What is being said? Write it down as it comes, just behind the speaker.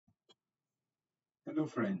Hello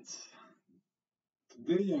friends,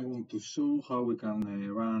 today I want to show how we can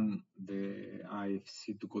run the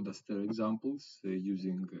IFC to Code Aster examples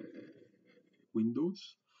using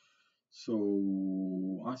Windows.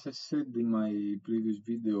 So as I said in my previous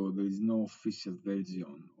video, there is no official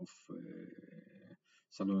version of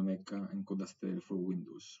Salome Mecha and Code Aster for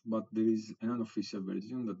Windows, but there is an unofficial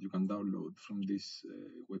version that you can download from this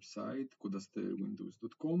website,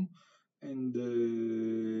 codeasterwindows.com, and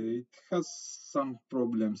it has some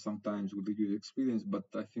problems sometimes with the user experience, but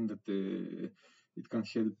I think that it can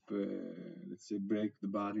help, let's say, break the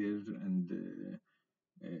barrier and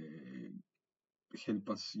help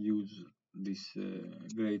us use this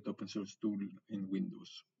great open source tool in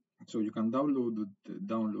Windows. So you can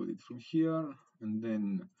download it from here, and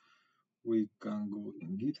then we can go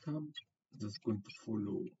in GitHub. Just going to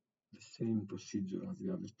follow the same procedure as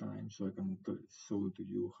the other time, so I can show to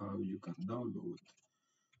you how you can download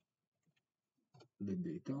the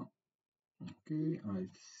data. Okay, I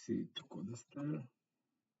see to Code Aster.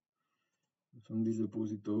 From this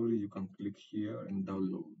repository, you can click here and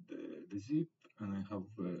download the zip, and I have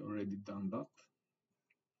already done that.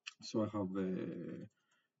 So I have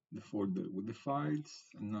the folder with the files,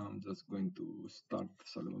 and now I'm just going to start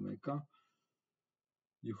Salome Mecha.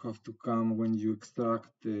 You have to come when you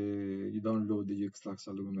extract, you download the extract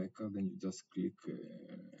Salome Mecha, then you just click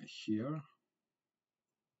here.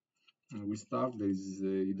 And we start. There is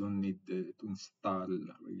you don't need to install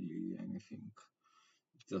really anything.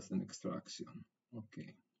 It's just an extraction.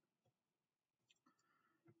 Okay.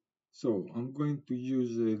 So I'm going to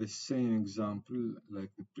use the same example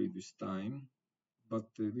like the previous time, but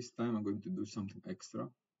this time I'm going to do something extra,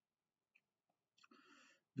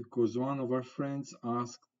 because one of our friends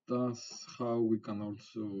asked us how we can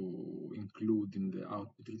also include in the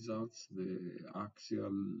output results the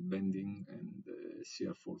axial bending and the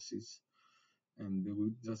shear forces, and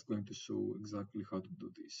we're just going to show exactly how to do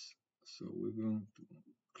this. So we're going to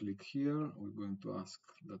click here, we're going to ask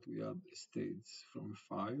that we add states from a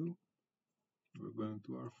file. We're going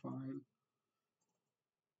to our file.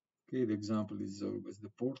 Okay, the example is always the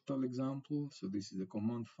portal example. So this is the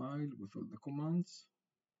command file with all the commands.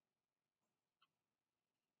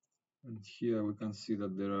 And here we can see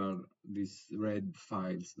that there are these red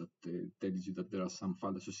files that tells you that there are some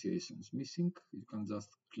file associations missing. You can just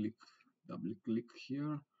double click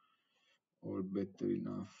here, or better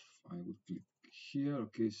enough, I would click here.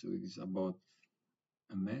 Okay, so it is about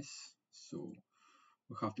a mess. So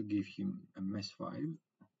we have to give him a mess file.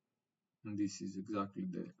 And this is exactly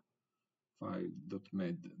the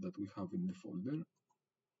file.med that we have in the folder.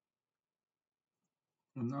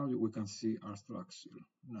 And now we can see our structure.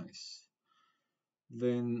 Nice.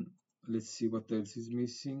 Then let's see what else is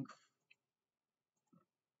missing.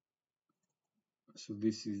 So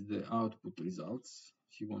this is the output results.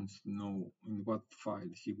 He wants to know in what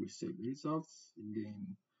file he will save the results.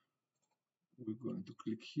 Again, we're going to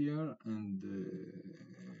click here, and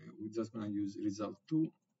we're just going to use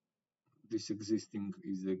result2. This is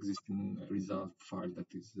the existing result file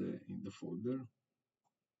that is in the folder.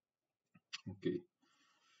 Okay.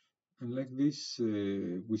 And like this,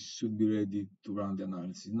 we should be ready to run the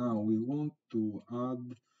analysis. Now we want to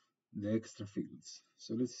add the extra fields.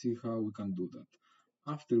 So let's see how we can do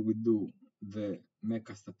that. After we do the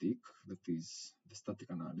mecha static, that is the static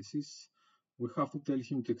analysis, we have to tell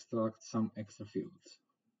him to extract some extra fields.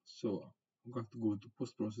 So I'm going to go to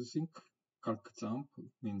post-processing, calc_jump,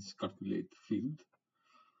 means calculate field.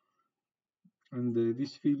 And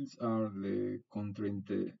these fields are the constraint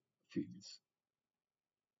fields.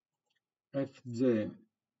 Fj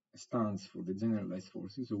stands for the generalized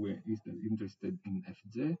forces, so we're interested in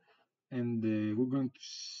Fj, and we're going to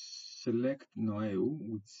select Noeu,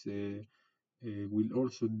 which will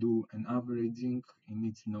also do an averaging in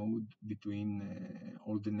each node between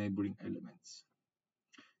all the neighboring elements.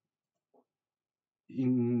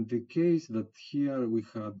 In the case that here we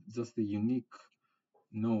had just a unique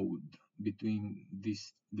node between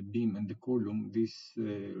the beam and the column, this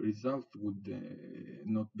result would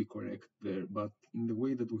not be correct there. But in the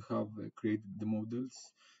way that we have created the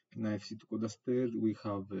models in IFC to Code Aster, we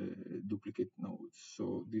have duplicate nodes,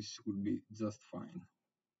 so this would be just fine.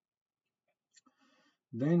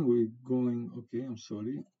 Then we're going, okay, I'm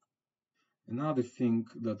sorry. Another thing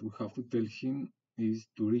that we have to tell him is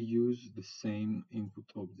to reuse the same input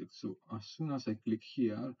object. So as soon as I click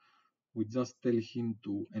here, we just tell him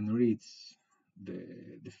to enrich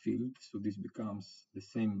the field, so this becomes the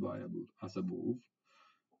same variable as above,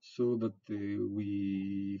 so that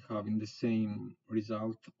we have in the same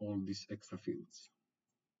result all these extra fields.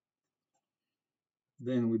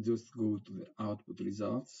 Then we just go to the output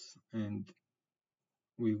results, and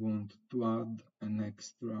we want to add an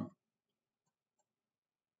extra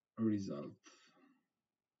result.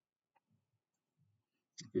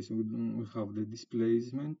 Okay, so we have the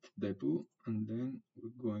displacement depot, and then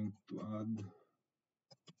we're going to add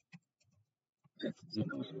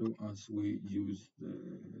f0 as we used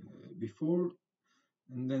before.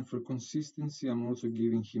 And then for consistency, I'm also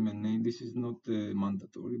giving him a name. This is not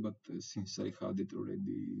mandatory, but since I had it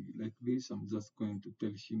already like this, I'm just going to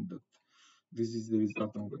tell him that this is the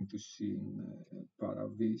result I'm going to see in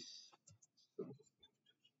paravis, so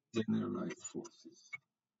generalized forces.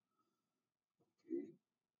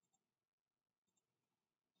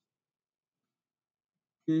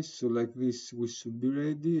 Okay, so like this, we should be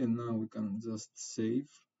ready, and now we can just save.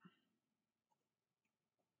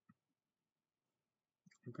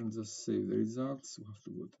 We can just save the results. We have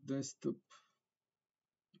to go to desktop,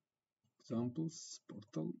 examples,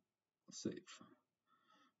 portal, save.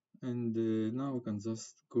 And now we can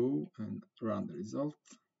just go and run the result.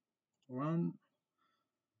 Run.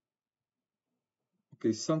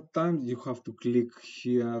 Okay, sometimes you have to click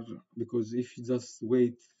here, because if you just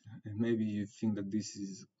wait, maybe you think that this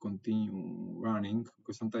is continue running,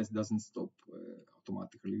 because sometimes it doesn't stop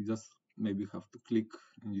automatically. You just maybe have to click,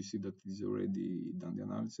 and you see that it's already done the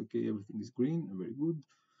analysis. Okay, everything is green, very good.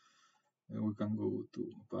 And we can go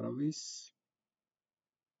to paravis,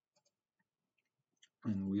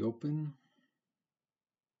 and we open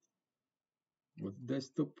with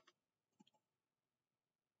desktop.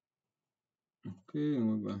 Okay, and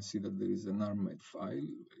we're going to see that there is an armed file,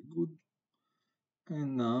 very good.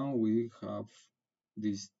 And now we have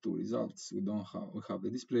these two results. We have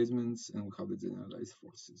the displacements and we have the generalized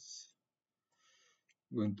forces.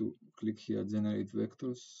 I'm going to click here, generate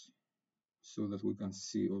vectors, so that we can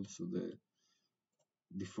see also the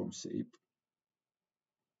deform shape.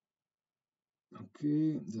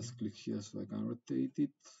 Okay, just click here so I can rotate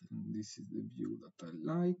it. And this is the view that I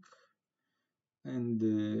like. And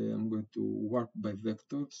I'm going to work by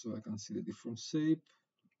vector so I can see the deform shape.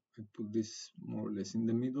 I put this more or less in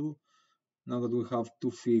the middle. Now that we have two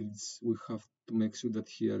fields, we have to make sure that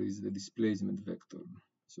here is the displacement vector,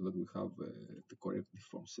 so that we have the correct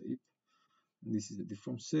deform shape. And this is the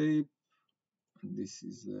deform shape, and this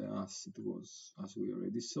is as it was, as we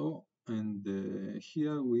already saw. And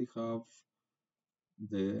here we have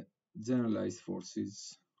the generalized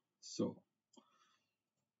forces. So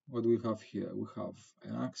what we have here, we have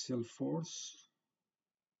an axial force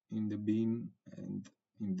in the beam and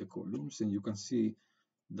in the columns, and you can see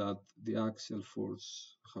that the axial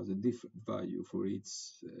force has a different value for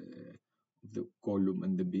each the column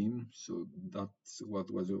and the beam. So that's what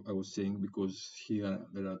I was saying, because here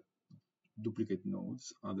there are duplicate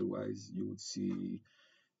nodes. Otherwise, you would see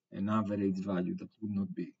an average value that would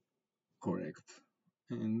not be correct.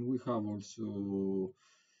 And we have also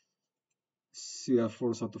shear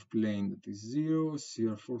force out of plane that is 0,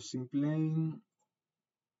 shear force in plane.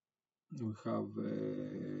 We have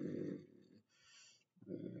the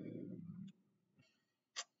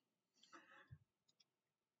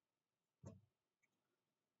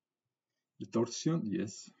torsion,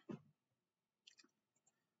 yes.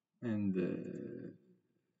 And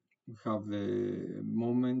we have the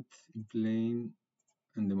moment in plane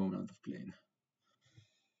and the moment out of plane.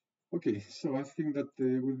 Okay, so I think that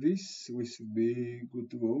with this we should be good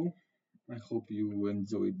to go. I hope you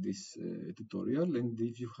enjoyed this tutorial, and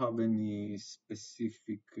if you have any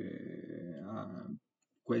specific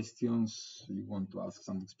questions, you want to ask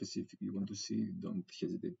something specific you want to see, don't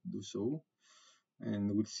hesitate to do so,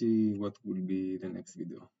 and we'll see what will be the next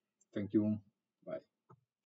video. Thank you. Bye.